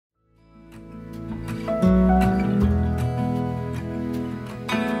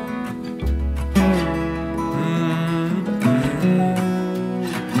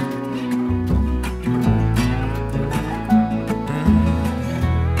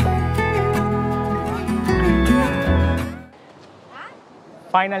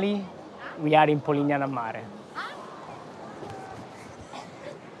Finally, we are in Polignano Mare.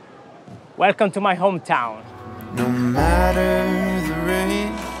 Welcome to my hometown. No matter the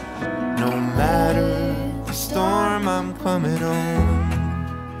rain, no matter the storm, I'm coming home.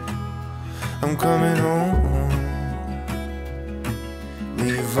 I'm coming home.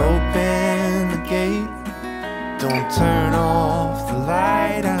 Leave open the gate, don't turn off the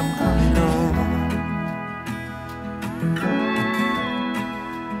light, I'm coming home.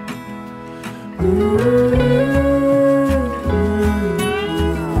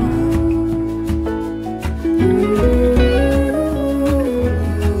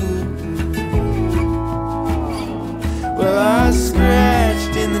 Well, I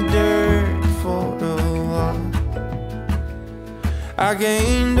scratched in the dirt for a while. I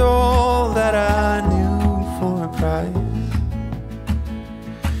gained all that I knew for a price.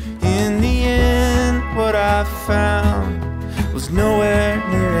 In the end, what I found was nowhere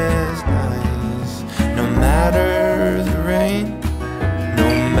near as nice. No matter the rain, no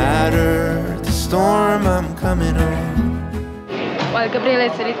matter the storm, I'm coming home. While Gabriel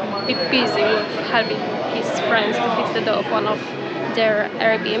is a little bit busy with helping his friends to fix the door of one of their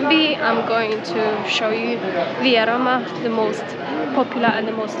Airbnb, I'm going to show you Via Roma, the most popular and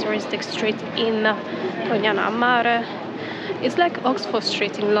the most touristic street in Polignano Mare. It's like Oxford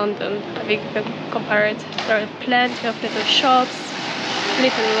Street in London. I think you can compare it. There are plenty of little shops,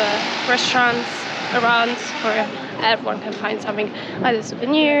 little restaurants around where everyone can find something, either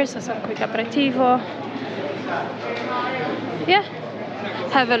souvenirs or some quick aperitivo. Yeah,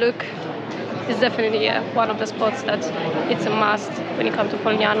 have a look. It's definitely one of the spots that it's a must when you come to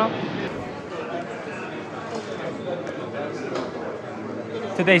Polignano.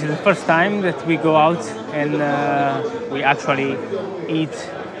 Today is the first time that we go out and we actually eat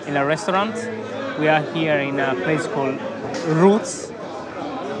in a restaurant. We are here in a place called Roots.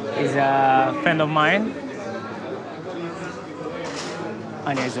 It's a friend of mine.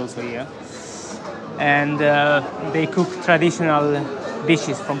 Ania is also here. And they cook traditional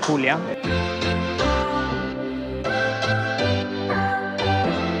dishes from Puglia.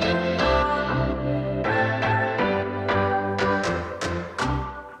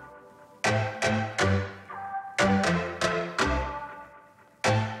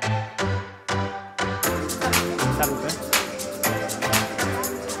 Salute.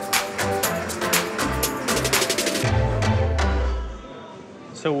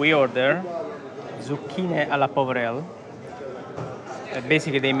 So we order zucchine alla poverelle.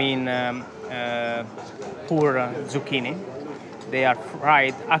 Basically they mean poor zucchini. They are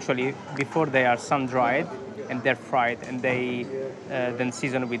fried, actually before they are sun-dried, and they're fried, and they then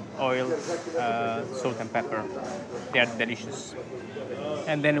seasoned with oil, salt and pepper. They are delicious.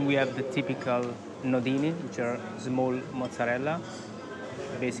 And then we have the typical nodini, which are small mozzarella,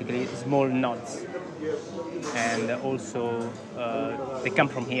 basically small nuts. And also they come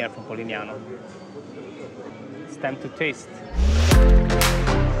from here, from Polignano. It's time to taste.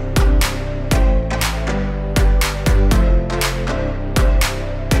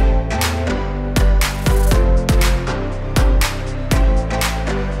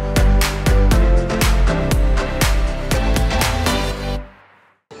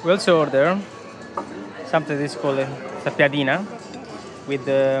 We also order something that is called a piadina with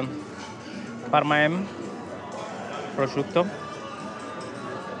parma ham, prosciutto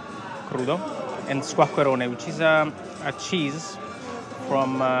crudo, and squacquerone, which is a cheese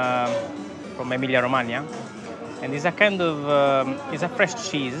from Emilia-Romagna, and it's a kind of it's a fresh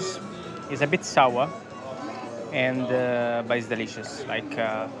cheese. It's a bit sour, and but it's delicious. Like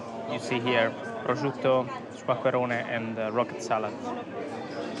you see here, prosciutto, squacquerone, and rocket salad.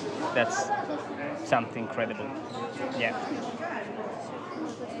 That's something incredible. Yeah.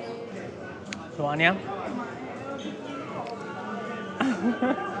 So Ania.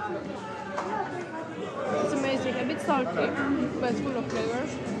 It's amazing, a bit salty, but full of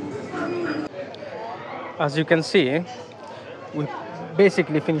flavors. As you can see, we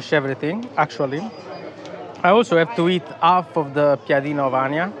basically finished everything, actually. I also have to eat half of the piadina of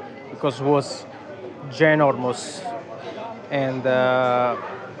Ania because it was ginormous and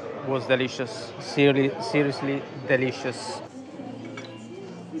was delicious. Seriously delicious.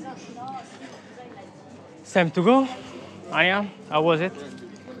 It's time to go. Ania, how was it?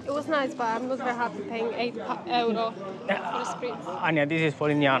 It was nice, but I'm not very happy paying €8 for the street. Ania, this is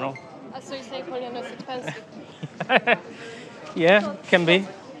Polignano. So you say Polignano is expensive? Yeah, can be.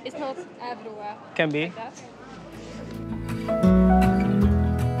 It's not everywhere. Can be. Like that.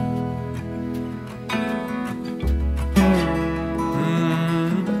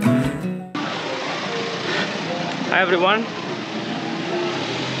 Hi everyone.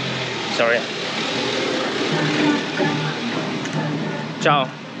 Sorry. Ciao.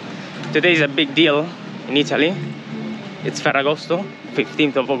 Today is a big deal in Italy. It's Ferragosto,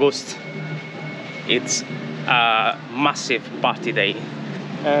 15th of August. It's a massive party day,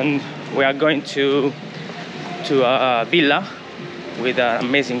 and we are going to a villa with an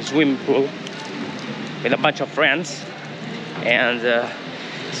amazing swimming pool with a bunch of friends, and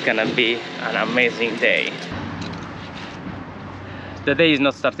it's gonna be an amazing day. The day is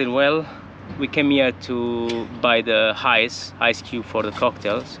not starting well. We came here to buy the ice cube for the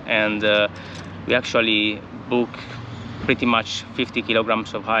cocktails, and we actually booked pretty much 50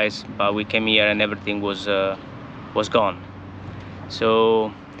 kilograms of ice, but we came here and everything was gone.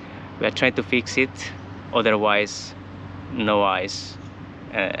 So we are trying to fix it, otherwise no ice.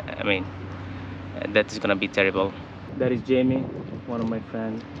 I mean, that is gonna be terrible. That is Jamie, one of my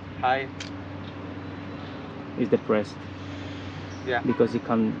friends. Hi. He's depressed. Yeah. Because he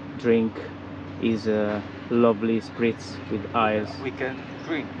can't drink his lovely spritz with ice. We can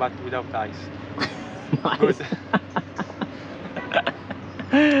drink, but without ice. Nice. Good.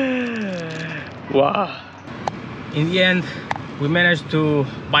 Wow. In the end, we managed to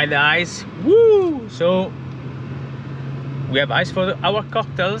buy the ice. Woo! So we have ice for our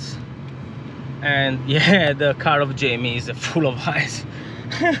cocktails, and yeah, the car of Jamie is full of ice.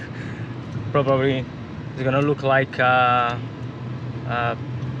 Probably it's gonna look like a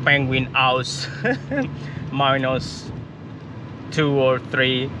penguin house. -2 or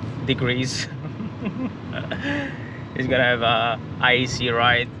 3 degrees. He's gonna have a icy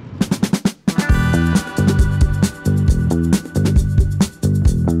ride.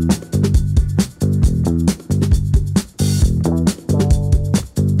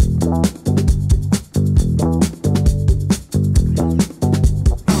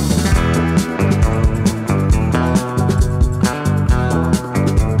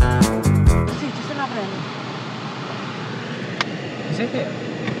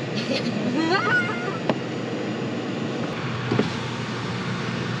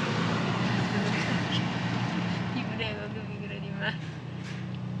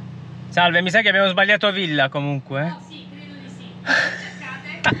 Salve, mi sa che abbiamo sbagliato villa comunque. Oh, sì, credo di sì.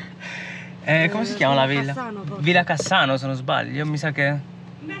 Cercate? Come si chiama la villa? Cassano, forse. Villa Cassano, se non sbaglio, mi sa che...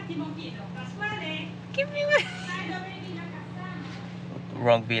 Un attimo chiedo, Pasquale? Che mi vuoi? Sai dove è Villa Cassano?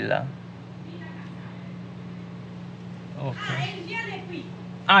 Wrong villa. Villa Cassano. Ok. Ah, il viale è qui.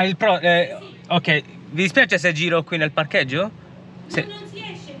 Ah, il pro... Sì. ok, vi dispiace se giro qui nel parcheggio? Se... Non si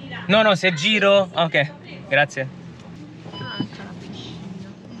esce di là. No, se giro... Ok, Prego. grazie. Ah, c'è la piscina.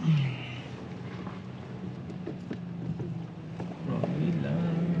 Wrong villa.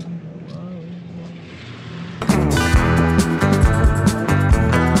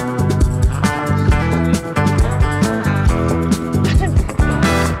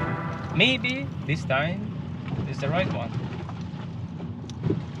 Maybe this time is the right one.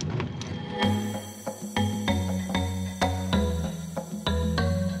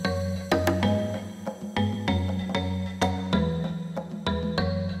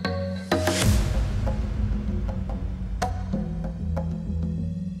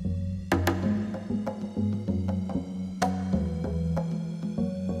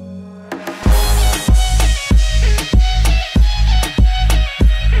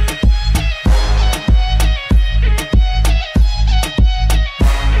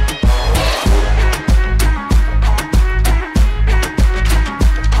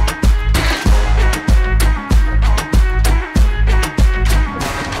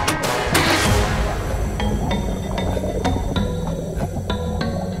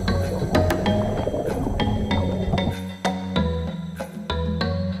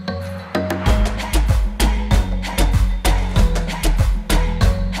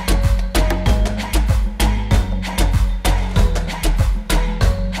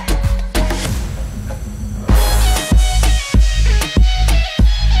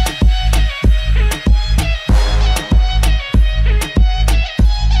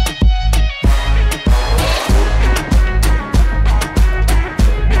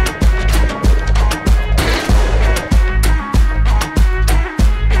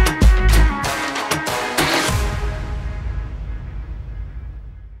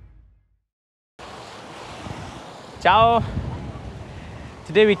 Ciao!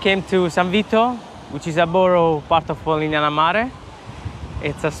 Today we came to San Vito, which is a borough part of Polignano Mare.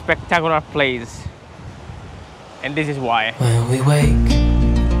 It's a spectacular place, and this is why. When we wake,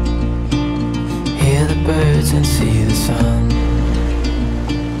 hear the birds and see the sun.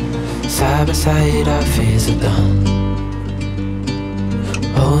 Side by side our fears are done.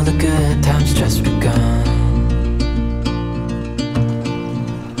 Oh, the good times just begun.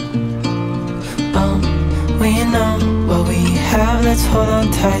 you know what we have, let's hold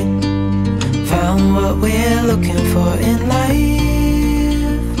on tight. Found what we're looking for in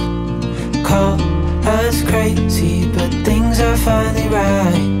life. Call us crazy, but things are finally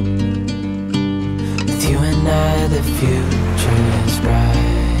right. With you and I, the future is bright.